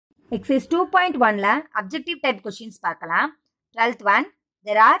Exercise 2.1 objective type questions பார்க்கலாம். 12th one,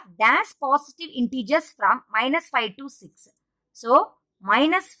 there are dash positive integers from -5 to 6. So,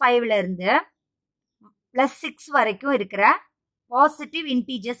 -5ல இருந்து +6 வரைக்கும் இருக்கிற positive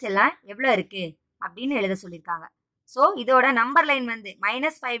integers எல்லாம் எவ்வளவு இருக்கு அப்படின்னு எழுத சொல்லிருக்காங்க. So, இதோட நம்பர் லைன் வந்து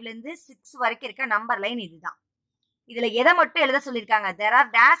 -5ல இருந்து 6 வரைக்கும் இருக்க நம்பர் லைன் இதுதான். இதுல எதை மட்டும் எழுத சொல்லிருக்காங்க? There are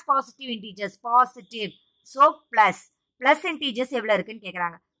dash positive integers, positive. So, plus integers எவ்வளவு இருக்குன்னு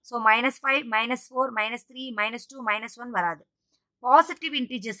கேக்குறாங்க. So, -5, -4, -3, -2, -1 வராது. பாசிட்டிவ்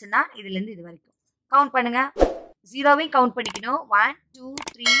இன்டிஜர்ஸ்னா இதுல இருந்து இது வரைக்கும் கவுண்ட் பண்ணுங்க. ஜீரோவையும் கவுண்ட் பண்ணிக்கணும். 1 2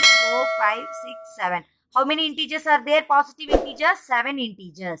 3 4 5 6 7. How many integers are there? Positive integers 7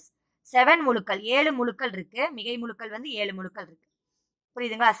 integers. 7 முழுக்கள், 7 முழுக்கள் இருக்கு. மிகை முழுக்கள் வந்து 7 முழுக்கள் இருக்கு.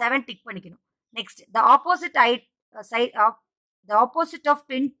 புரியுதுங்களா? 7 டிக் பண்ணிக்கணும். Next, the opposite of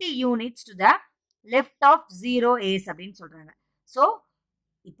 20 units to the left of 0 is அப்படின்னு சொல்றாங்க. So,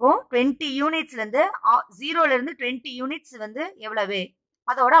 இப்போ 20 யூனிட்ஸ்ல இருந்து 0ல இருந்து 20 யூனிட்ஸ் வந்து எவ்வளவு,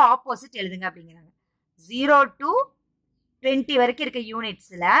 அதோட ஆப்போசிட் எழுதுங்க அப்படிங்கிறாங்க. 0 to 20 வரைக்கும் இருக்க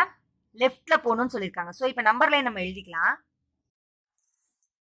யூனிட்ஸ்ல லெஃப்ட்ல போகணும்னு சொல்லியிருக்காங்க. ஸோ இப்போ நம்பர் லைன் நம்ம எழுதிக்கலாம்.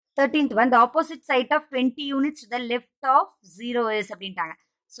 13th one, the opposite side of 20 units to the left of 0 is அப்படின்ட்டாங்க.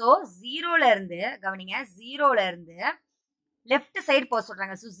 ஸோ 0ல இருந்து கவனிங்க, 0ல இருந்து லெஃப்ட் சைடு போக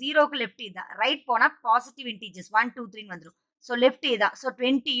சொல்றாங்க. ஸோ 0க்கு லெஃப்ட் இதுதான். ரைட் போனா பாசிட்டிவ் இன்டீஜர்ஸ் 1 2 3 வந்துடும். ஸோ லெஃப்ட் இதான். ஸோ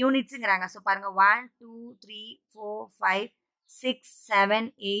 20 யூனிட்ஸுங்கிறாங்க. ஸோ பாருங்க 1 2 3 4 5 6 7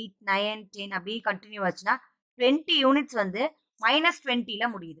 8 9 10 அப்படியே கண்டினியூ ஆச்சுன்னா 20 யூனிட்ஸ் வந்து -20ல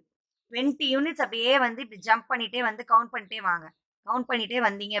முடியுது. 20 யூனிட்ஸ் அப்படியே வந்து இப்படி ஜம்ப் பண்ணிட்டே வந்து கவுண்ட் பண்ணிட்டே வாங்க. கவுண்ட் பண்ணிட்டே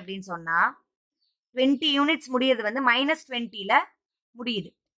வந்தீங்க அப்படின்னு சொன்னா 20 யூனிட்ஸ் முடியறது வந்து -20ல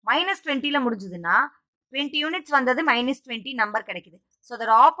முடியுது. -20ல முடிஞ்சதுன்னா 20 யூனிட்ஸ் வந்தது -20 நம்பர் கிடைக்குது. ஸோ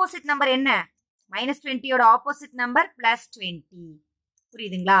அதோட ஆப்போசிட் நம்பர் என்ன? -20யோட ஆப்போசிட் நம்பர் +20.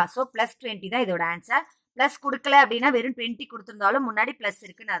 புரியுதுங்களா? ஸோ +20 தான் இதோட ஆன்சர். பிளஸ் கொடுக்கல அப்படின்னா வெறும் 20 கொடுத்துருந்தாலும் முன்னாடி பிளஸ்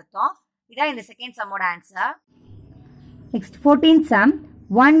இருக்குன்னு அர்த்தம். இதான் இந்த second சம்மோட answer. Next 14th some,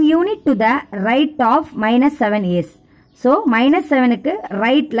 1 unit to the right of -7 is. So -7க்கு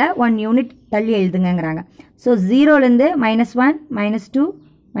ரைட்ல 1 யூனிட் தள்ளி எழுதுங்கிறாங்க. ஸோ 0லேருந்து -1 -2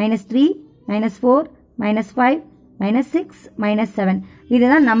 -3 -4 -5 -6 -7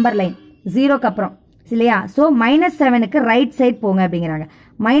 இதுதான் நம்பர் லைன் 0க்கு அப்புறம் இல்லையா? ஸோ -7க்கு ரைட் சைட் போங்க அப்படிங்கிறாங்க.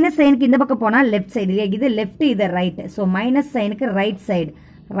 மைனஸ் சைனுக்கு இந்த பக்கம் போனால் லெஃப்ட் சைடு இல்லையா? இது லெஃப்ட், இது right. So minus சைனுக்கு right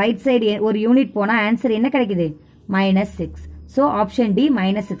side ஒரு யூனிட் போனால் ஆன்சர் என்ன கிடைக்குது? -6. ஸோ ஆப்ஷன் டி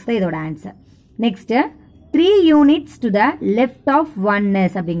 -6 தான் இதோட answer. Next 3 units to the left of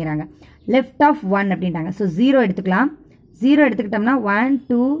 1 அப்படிங்கிறாங்க. லெஃப்ட் ஆஃப் 1 அப்படின்ட்டாங்க. ஸோ 0 எடுத்துக்கலாம். 0 எடுத்துக்கிட்டோம்னா 1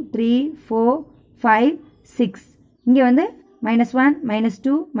 2 3 4 5 6. இங்கே வந்து -1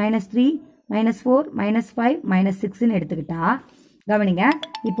 -2 -3 -4 -5 -6ன்னு எடுத்துக்கிட்டா கவனிங்க.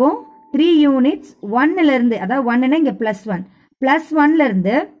 இப்போ 3 யூனிட்ஸ் 1ல இருந்து, அதாவது 1னா இங்க +1 +1ல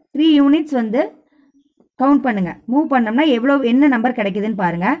இருந்து 3 யூனிட்ஸ் வந்து கவுண்ட் பண்ணுங்க. மூவ் பண்ணோம்னா எவ்வளவு என்ன நம்பர் கிடைக்குதுன்னு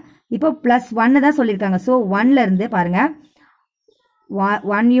பாருங்க. இப்போ +1 தான் சொல்லியிருக்காங்க. ஸோ 1ல இருந்து பாருங்க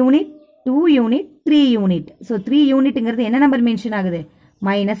 1 யூனிட் 2 யூனிட் 3 யூனிட். ஸோ 3 யூனிட்ங்கிறது என்ன நம்பர் மென்ஷன் ஆகுது?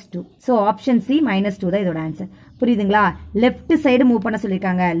 -2. ஸோ ஆப்ஷன் சி -2 தான் இதோட ஆன்சர். புரியுதுங்களா? லெஃப்ட் சைடு மூவ் பண்ண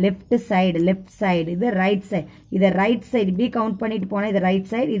சொல்லியிருக்காங்க. லெஃப்ட் சைடு இது ரைட் சைடு, இது ரைட் சைடு இப்படி கவுண்ட் பண்ணிட்டு போனா இது ரைட்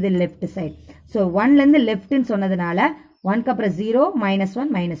சைடு, இது லெஃப்ட் சைடு. ஸோ 1லேருந்து லெஃப்ட்னு சொன்னதுனால 1க்கு அப்புறம் 0 -1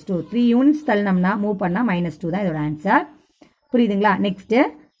 -2 3 யூனிட்ஸ் தள்ளனம்னா மூவ் பண்ணா -2 தான் இதோட ஆன்சர். புரியுதுங்களா? Next,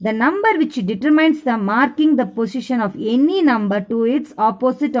 the number which determines the marking the position of any number to its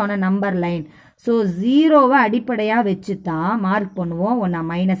opposite on a number line. So 0வை அடிப்படையாக வச்சு தான் மார்க் பண்ணுவோம். ஒன்றா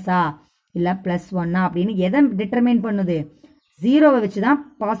மைனஸா இல்லை +1 அப்படின்னு எதை டிட்டர்மைன் பண்ணுது? 0வை வச்சு தான்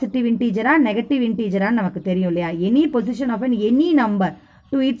பாசிட்டிவ் இன்டீஜரா நெகட்டிவ் இன்டீஜரான்னு நமக்கு தெரியும் இல்லையா? Any position of any number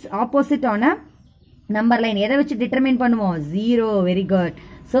to it's opposite ஆன நம்பர் லைன் எதை வச்சு டிட்டர்மைன் பண்ணுவோம்? 0. Very good.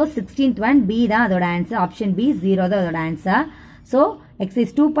 So 16th one B தான் அதோட ஆன்சர். ஆப்ஷன் பி 0 தான் அதோட ஆன்சர். ஸோ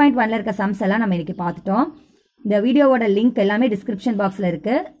எக்ஸசைஸ் 2.1ல இருக்க சம்ஸ் எல்லாம் நம்ம இன்னைக்கு பார்த்துட்டோம். இந்த வீடியோவோட லிங்க் எல்லாமே டிஸ்கிரிப்ஷன் பாக்ஸில்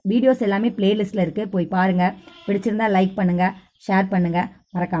இருக்கு. வீடியோஸ் எல்லாமே பிளேலிஸ்ட்ல இருக்கு. போய் பாருங்க. பிடிச்சிருந்தா லைக் பண்ணுங்க, ஷேர் பண்ணுங்க,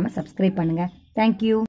 மறக்காம சப்ஸ்கிரைப் பண்ணுங்க. தேங்க்யூ.